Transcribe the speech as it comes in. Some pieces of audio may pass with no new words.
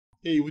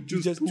Hey, we're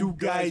just two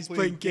guys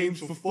playing games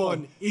for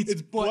fun.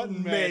 It's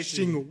button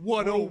mashing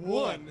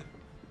 101.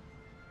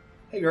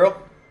 Hey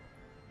girl,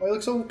 why you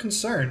look so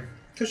concerned?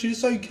 Because she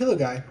just saw you kill a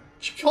guy.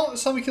 She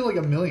saw me kill like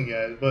a million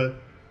guys, but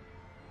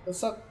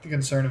that's not the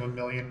concern of a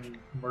million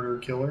murder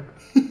killer.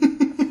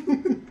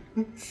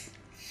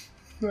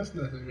 That's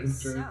not a good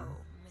concern.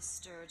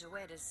 So, Mr.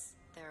 DeWitt, is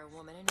there a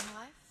woman in your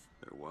life?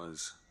 There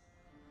was.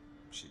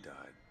 She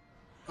died.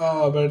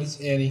 Oh, but it's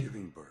Annie.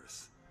 Giving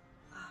birth.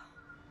 Oh.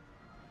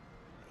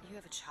 You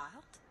have a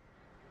child?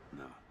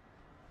 No.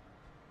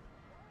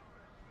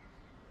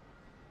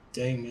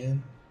 Dang,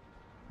 man.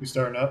 You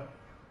starting up?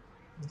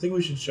 I think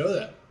we should show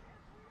that.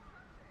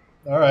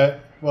 Alright,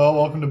 well,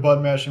 welcome to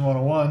Button Mashing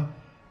 101.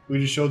 We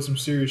just showed some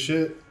serious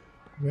shit,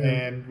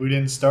 and we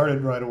didn't start it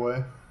right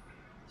away.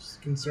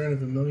 Just concern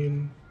of a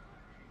million.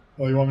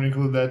 Oh, you want me to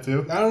include that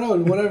too? I don't know,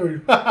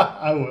 whatever.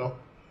 I will.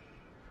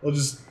 It'll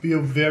just be a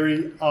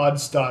very odd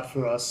start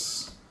for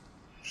us.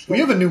 We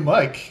have a new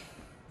mic.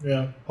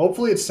 Yeah.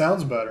 Hopefully it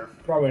sounds better,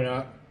 Probably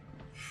not.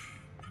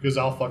 because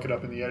I'll fuck it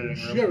up in the editing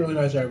She's room. got really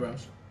nice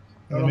eyebrows.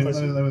 Let me look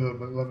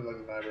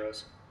at my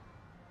eyebrows.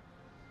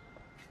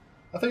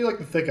 I thought you liked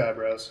the thick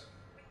eyebrows.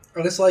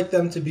 I just like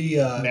them to be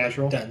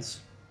Natural? dense.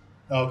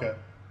 Oh, okay.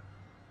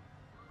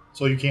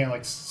 So you can't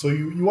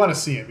you want to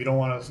see them. You don't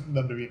want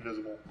them to be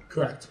invisible.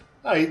 Correct.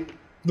 Alright.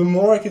 The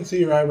more I can see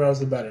your eyebrows,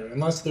 the better.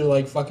 Unless they're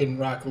like fucking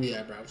Rock Lee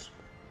eyebrows.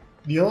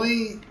 The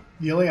only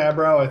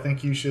eyebrow I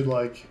think you should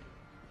like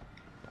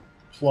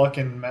pluck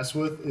and mess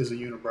with is a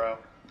unibrow.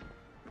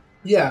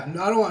 Yeah,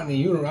 no, I don't want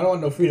any unibrow. I don't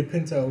want no Frida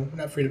Pinto.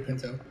 Not Frida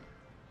Pinto.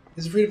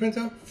 Is it Frida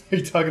Pinto? Are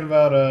you talking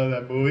about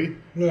that movie?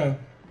 Yeah.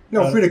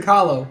 No, Frida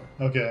Kahlo.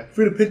 Okay.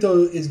 Frida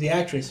Pinto is the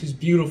actress who's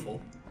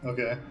beautiful.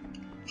 Okay.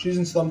 She's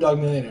in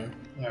Slumdog Millionaire.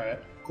 Alright.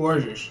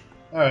 Gorgeous.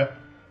 Alright.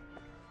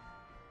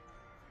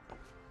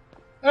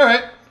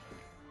 Alright.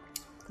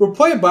 We're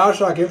playing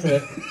BioShock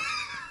Infinite.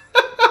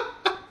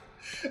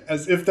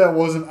 As if that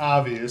wasn't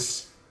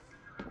obvious.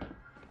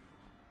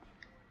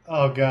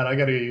 Oh god, I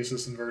gotta get used to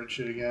this inverted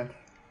shit again.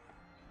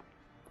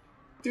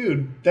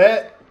 Dude,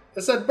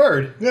 that's that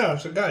bird. Yeah,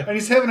 it's a guy. And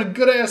he's having a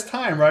good ass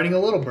time riding a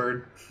little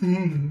bird.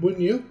 Wouldn't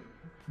you?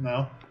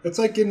 No. It's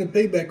like getting a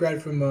pigback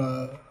ride from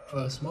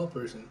a small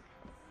person.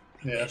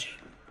 Yeah.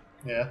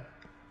 Yeah.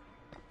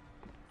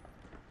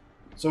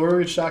 So where do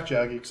we get shock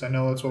jockey? Because I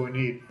know that's what we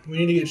need. We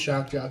need to get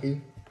shock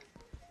jockey.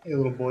 Hey,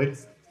 little boy.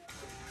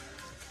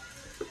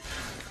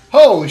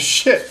 Holy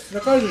shit!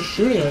 That guy's just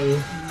shooting at you.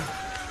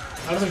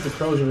 I don't think the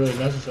pros are really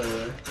necessary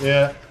there.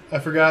 Yeah, I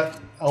forgot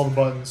all the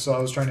buttons, so I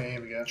was trying to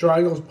aim again.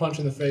 Triangle's punch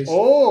in the face.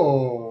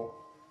 Oh!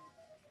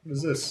 What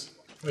is this?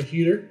 A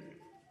heater.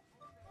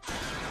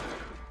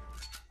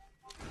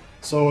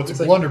 So it's a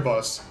like-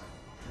 blunderbuss.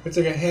 It's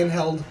like a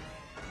handheld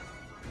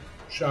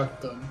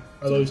shotgun.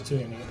 Are those two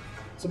in it?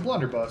 It's a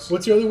blunderbuss.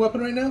 What's your other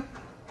weapon right now?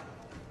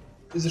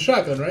 Is a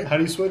shotgun, right? How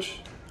do you switch?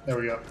 There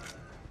we go.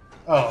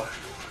 Oh.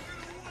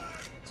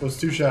 So it's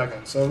two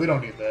shotguns, so we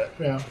don't need that.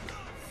 Yeah.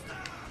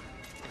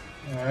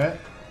 Alright.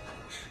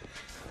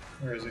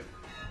 Where is he?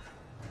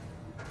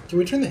 Can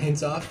we turn the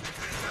hints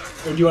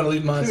off? Or do you want to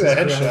leave them on Look at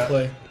that since we're headshot.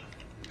 play?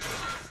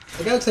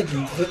 That guy looks like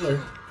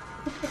Hitler.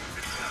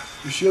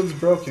 Your shield's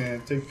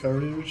broken. Take cover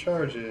to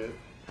recharge it.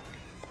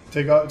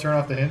 Turn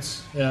off the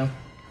hints? Yeah.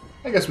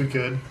 I guess we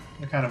could.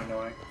 They're kind of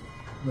annoying.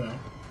 No.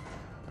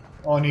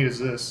 All I need is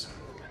this.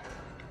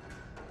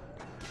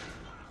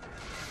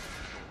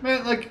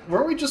 Man, like,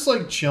 weren't we just,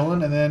 like,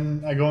 chilling and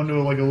then I go into,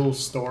 like, a little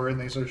store and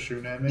they start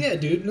shooting at me? Yeah,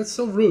 dude, that's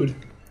so rude.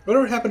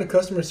 Whatever happened to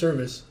customer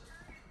service?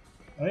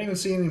 I didn't even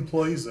see any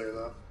employees there,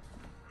 though.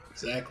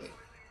 Exactly.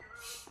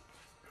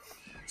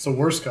 It's the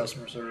worst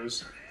customer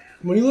service.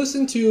 When you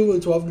listen to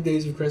 12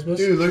 Days of Christmas,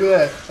 Dude, look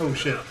at that. Oh,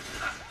 shit.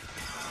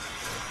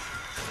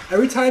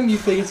 every time you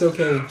think it's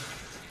okay,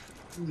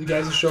 the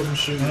guys will show up and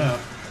shoot you. Yeah.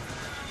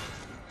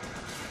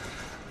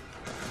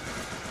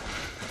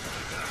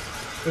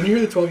 When you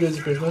hear the 12 Days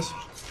of Christmas,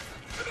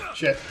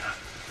 Shit.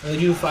 and they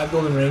do the 5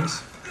 golden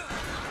rings,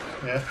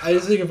 Yeah. I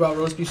just think about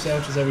roast beef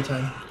sandwiches every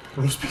time.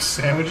 Roast beef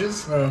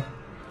sandwiches? Oh.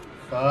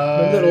 5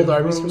 Remember that old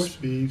Arby's commercial?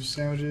 roast beef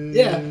sandwiches.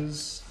 Yeah.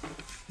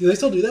 Do they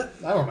still do that?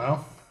 I don't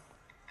know.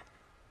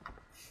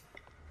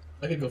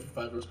 I could go for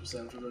 5 roast beef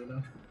sandwiches right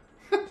now.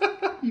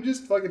 You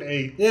just fucking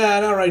ate. Yeah,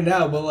 not right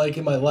now, but like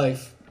in my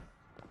life.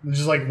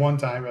 Just like one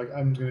time, you're like,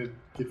 I'm gonna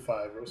get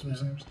 5 roast beef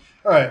sandwiches.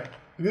 Alright.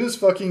 Look at this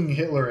fucking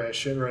Hitler ass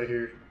shit right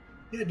here.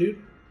 Yeah,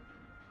 dude.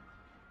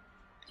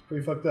 It's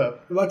pretty fucked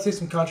up. I'm about to say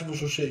some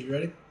controversial shit. You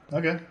ready?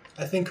 Okay.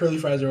 I think curly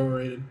fries are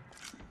overrated.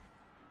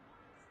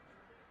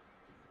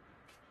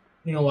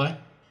 You know why?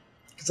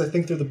 Because I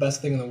think they're the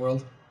best thing in the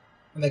world.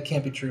 And that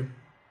can't be true.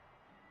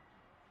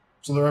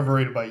 So they're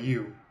overrated by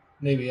you.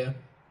 Maybe, yeah.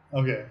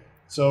 Okay.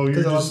 So you're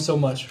Because I love them just... so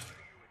much.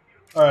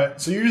 Alright,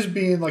 so you're just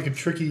being like a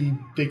tricky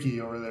dicky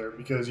over there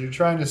because you're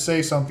trying to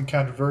say something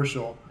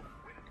controversial,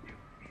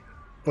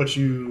 but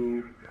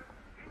you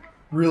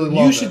really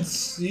love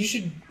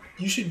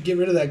You should get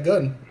rid of that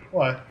gun.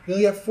 Why? You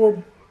only got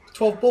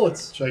 12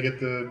 bullets. Should I get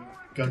the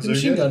guns? The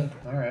machine gun.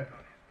 Alright.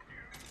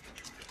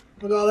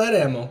 Look at all that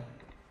ammo.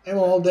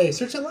 Ammo all day.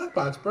 Search that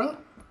lockbox, bro.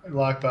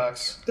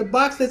 Lockbox. The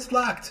box that's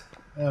locked.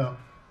 Oh.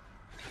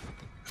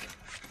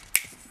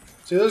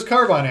 See, there's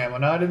carbine ammo.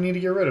 Now I didn't need to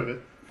get rid of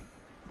it.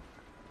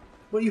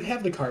 Well, you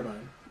have the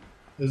carbine.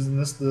 Isn't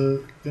this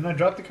the... Didn't I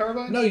drop the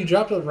carbine? No, you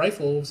dropped a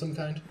rifle of some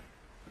kind.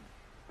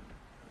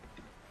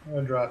 I'm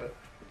gonna drop it.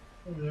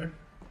 Over there.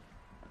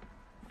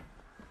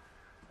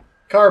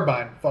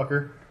 Carbine,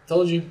 fucker.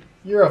 Told you.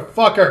 You're a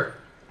fucker.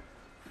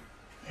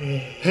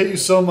 Hate you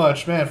so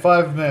much. Man,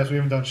 5 minutes. We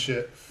haven't done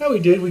shit. No, we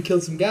did. We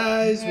killed some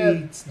guys. Yeah, We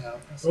it's now.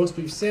 roast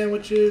beef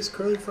sandwiches,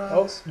 curly Oh,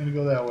 fries. need to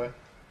go that way.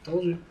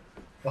 Told you.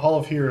 The Hall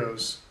of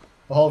Heroes.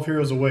 The Hall of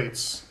Heroes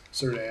awaits,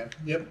 Sir Dan.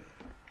 Yep.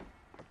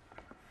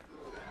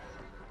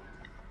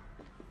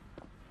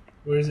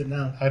 Where is it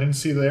now? I didn't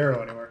see the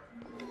arrow anywhere.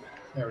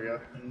 There we go.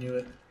 I knew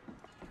it.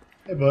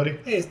 Hey, buddy.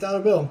 Hey, it's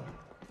Dollar Bill.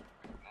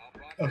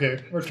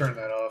 Okay, we're turning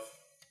that off.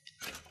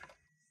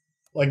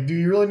 Like, do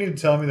you really need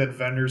to tell me that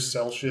vendors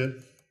sell shit?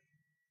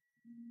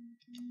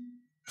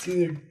 It's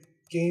either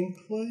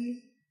gameplay,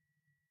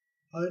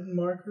 HUD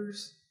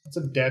markers. That's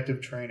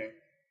adaptive training.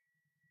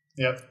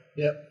 Yep.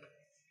 Yep.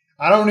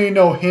 I don't need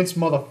no hints,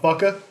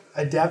 motherfucker.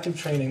 Adaptive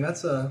training.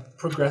 That's a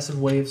progressive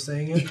way of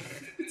saying it.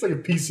 It's like a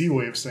PC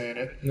way of saying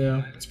it.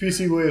 Yeah. It's a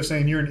PC way of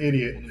saying you're an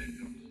idiot.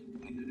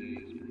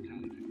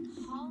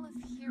 Hall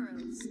of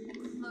Heroes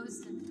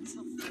closed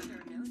until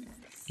further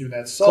notice. Give me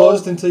that salt.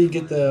 Closed until you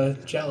get the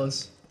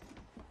chalice.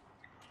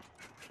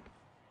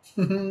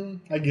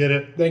 I get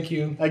it. Thank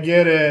you. I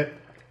get it.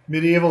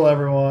 Medieval,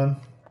 everyone.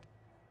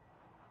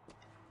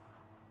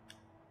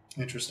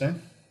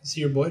 Interesting.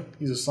 See your boy?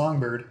 He's a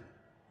songbird.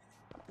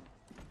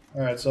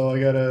 Alright, so I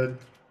gotta...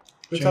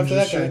 Go change talk to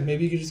that this guy. shit.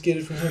 Maybe you could just get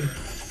it from him.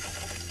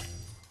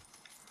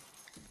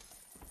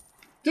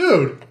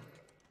 Dude!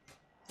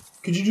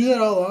 Could you do that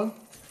all along?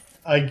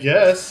 I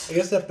guess. I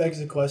guess that begs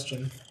the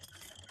question.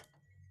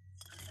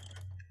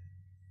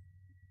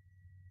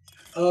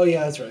 Oh,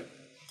 yeah, that's right.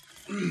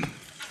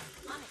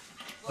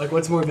 Like,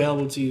 what's more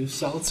valuable to you?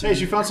 Salt? Hey,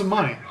 she found some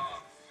money.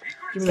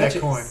 Give me that Catch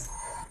it. coin.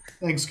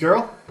 Thanks,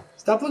 girl.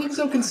 Stop looking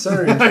so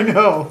concerned. I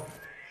know.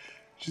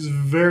 She's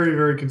very,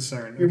 very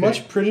concerned. You're Okay.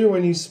 much prettier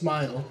when you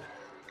smile.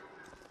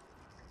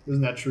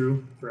 Isn't that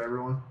true for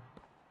everyone?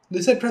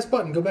 They said press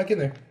button. Go back in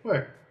there.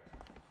 Where?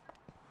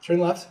 Turn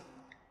left.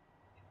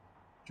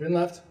 Turn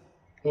left.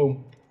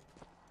 Boom.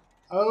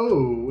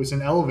 Oh, it's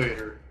an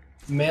elevator.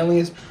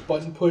 Manliest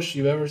button push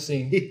you've ever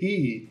seen.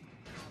 Hee.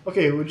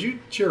 Okay, would you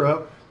cheer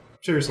up?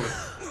 Seriously.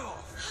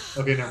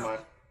 Okay, never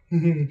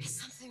mind.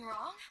 Is something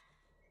wrong?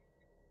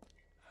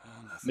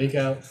 Make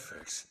out.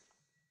 Fix.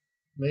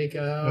 Make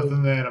out.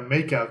 Nothing that a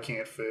makeout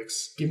can't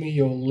fix. Give me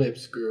your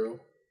lips, girl.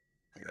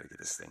 I gotta get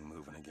this thing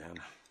moving again.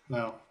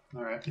 No.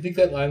 Alright. You think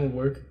that line would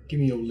work? Give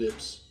me your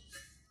lips.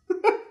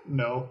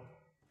 No.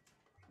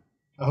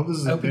 I hope this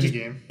is I a hope he just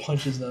minigame.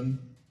 punches them.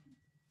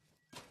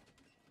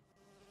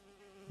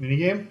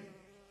 Minigame?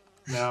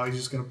 No, he's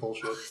just gonna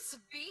bullshit. Oh, it's a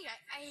bee.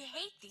 I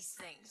hate these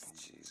things.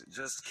 Jeez,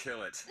 just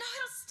kill it. No,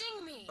 it'll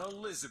sting me.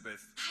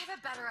 Elizabeth! I have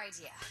a better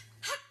idea.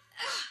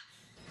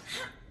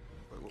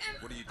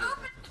 What are you doing?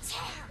 Open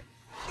tear.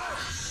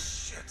 Oh,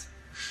 shit!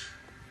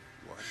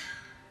 What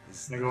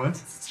is Can I go in?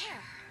 It's a tear.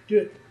 Do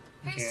it.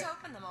 I used can't. to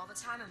open them all the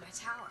time in my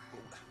tower.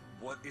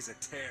 What is a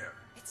tear?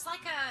 It's like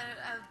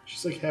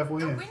She's like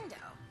halfway a in. window.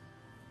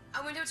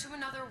 A window to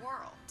another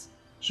world.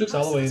 She looks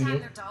all the way Most of into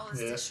the it. time, their doll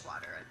is Yeah.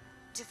 dishwater,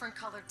 a different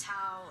colored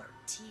towel, or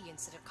tea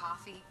instead of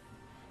coffee.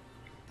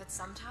 But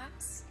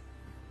sometimes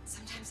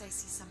I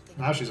see something.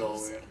 Now she's all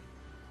the way in. amazing,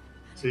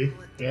 and I See?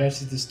 pull it Yeah,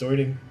 she's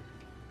distorting.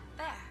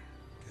 there.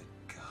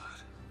 Good God.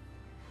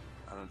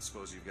 I don't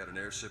suppose you've got an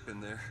airship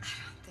in there? I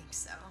don't think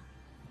so.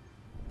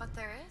 But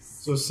there is.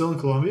 So it's still in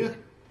Colombia?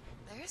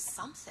 There is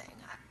something.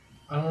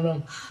 I don't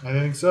know. I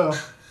think so.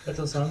 That's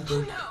a song Oh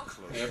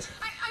for. no! Yep.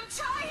 I'm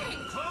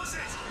trying. Close it!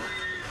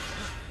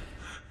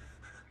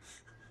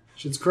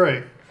 Shit's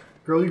cray.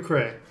 Girl, you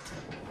cray.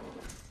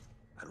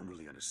 I don't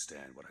really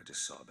understand what I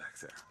just saw back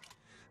there,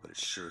 but it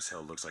sure as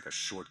hell looks like a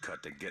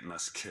shortcut to getting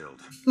us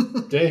killed.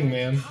 Dang,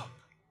 man.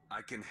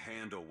 I can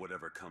handle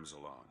whatever comes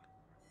along.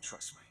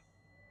 Trust me.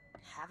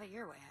 Have it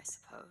your way, I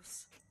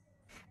suppose.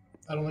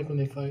 I don't like when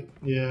they fight.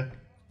 Yeah.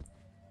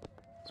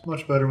 It's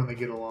much better when they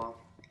get along.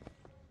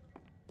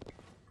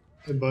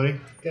 Hey, buddy.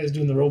 Guy's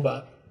doing the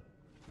robot.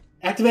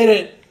 Activate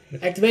it!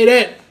 Activate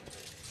it!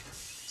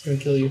 It's gonna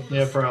kill you.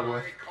 Yeah,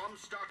 probably.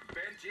 Comstock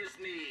bent his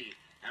knee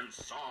and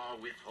saw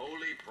with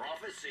holy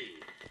prophecy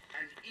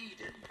an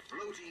Eden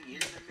floating in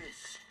the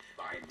mist.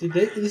 By Did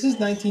they? This is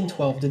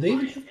 1912. Did they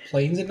even have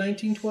planes in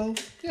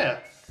 1912? Yeah.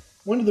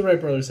 When did the Wright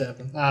brothers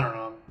happen? I don't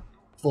know.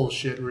 I'm full of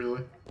shit,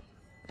 really.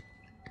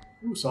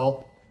 Ooh,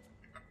 salt.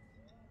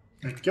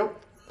 Thank you.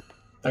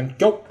 Thank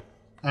you.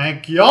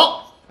 Thank you.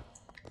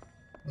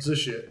 What's this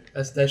shit?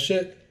 That's that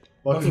shit.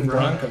 Fucking Fucking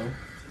Bronco. Bronco.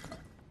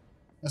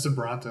 That's a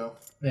Bronto.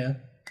 Yeah.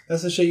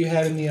 That's the shit you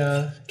had in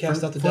the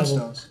Cast Out the Devil.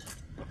 Flintstones.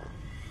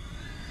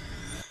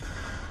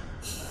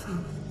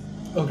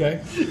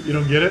 Okay. You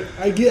don't get it?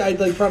 I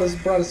like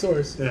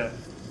Brontosaurus. Yeah.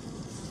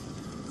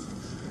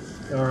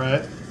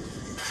 Alright.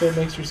 So it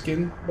makes your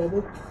skin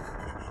bubble.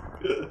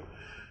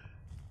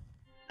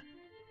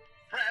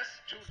 Press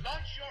to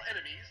launch your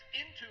enemies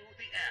into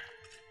the air.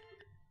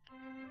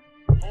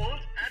 Hold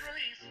and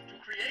release to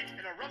create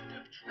an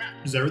eruptive trap.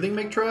 Does everything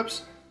make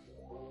traps?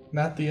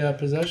 Not the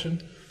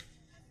possession.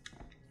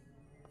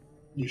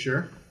 You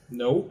sure?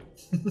 No.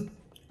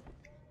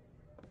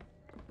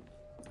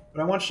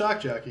 But I want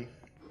Shock Jockey.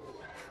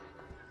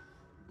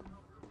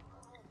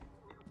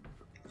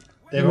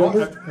 I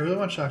really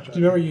want Shock Do Jockey.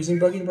 you remember using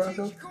Bucking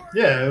Bronco?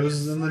 Yeah, it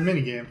was in the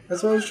minigame.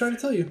 That's what I was trying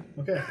to tell you.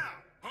 Okay.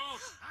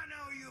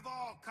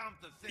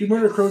 Do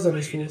murder crows on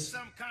these fools.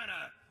 Some kind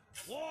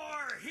of war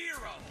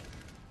hero.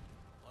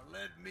 Well,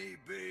 let me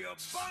be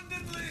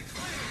abundantly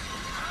clear.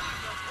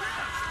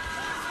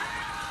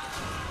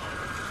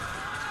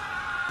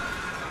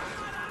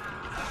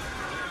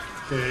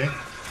 Okay.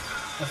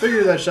 I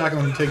figured that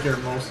shotgun would take care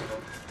of most of them.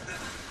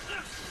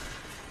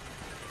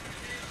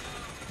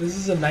 This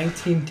is a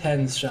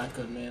 1910s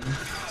shotgun, man.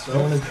 So?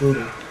 That one is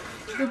brutal.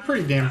 They're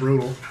pretty damn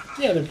brutal.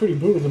 Yeah, they're pretty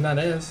brutal, but not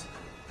as.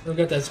 They don't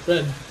got that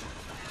spread.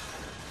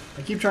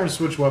 I keep trying to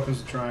switch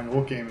weapons to triangle.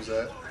 What game is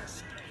that?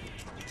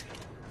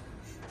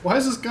 Why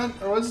is this gun...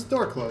 Oh, why is this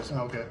door closed?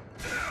 Oh, okay.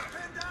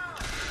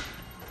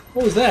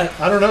 What was that?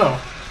 I don't know.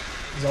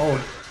 It's old.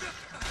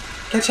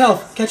 Catch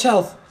health! Catch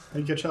health! How do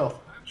you catch health?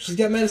 She's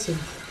got medicine.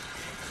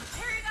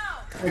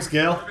 Thanks,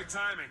 Gail.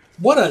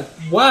 What a...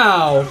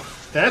 Wow!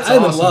 That's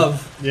I'm awesome. in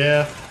love.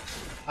 Yeah.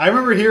 I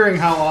remember hearing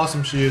how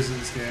awesome she is in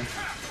this game.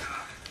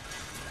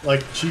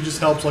 Like, she just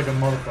helps like a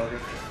motherfucker.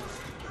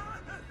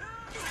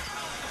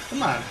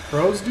 Come on,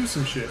 pros, do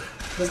some shit.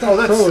 That's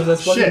not crows,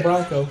 that's Bucking shit.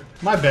 Bronco.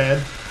 My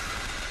bad.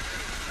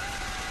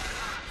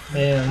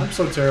 Man. I'm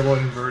so terrible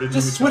at inverted.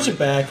 Just switch it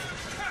back.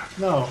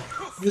 No.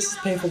 This is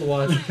painful to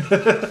watch.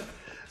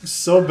 I'm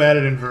so bad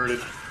at inverted.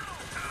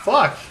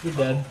 Fuck. You're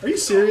dead. Are you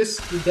serious?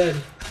 You're dead.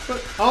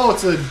 But, oh,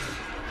 it's a...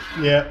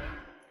 Yeah.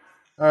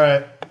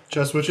 Alright.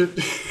 Should I switch it?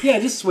 Yeah,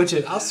 just switch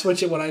it. I'll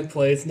switch it when I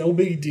play. It's no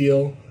big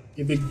deal.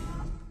 You big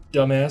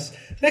dumbass.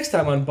 Next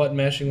time on Button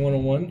Mashing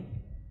 101.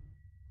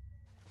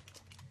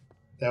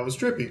 That was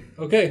trippy.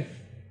 Okay.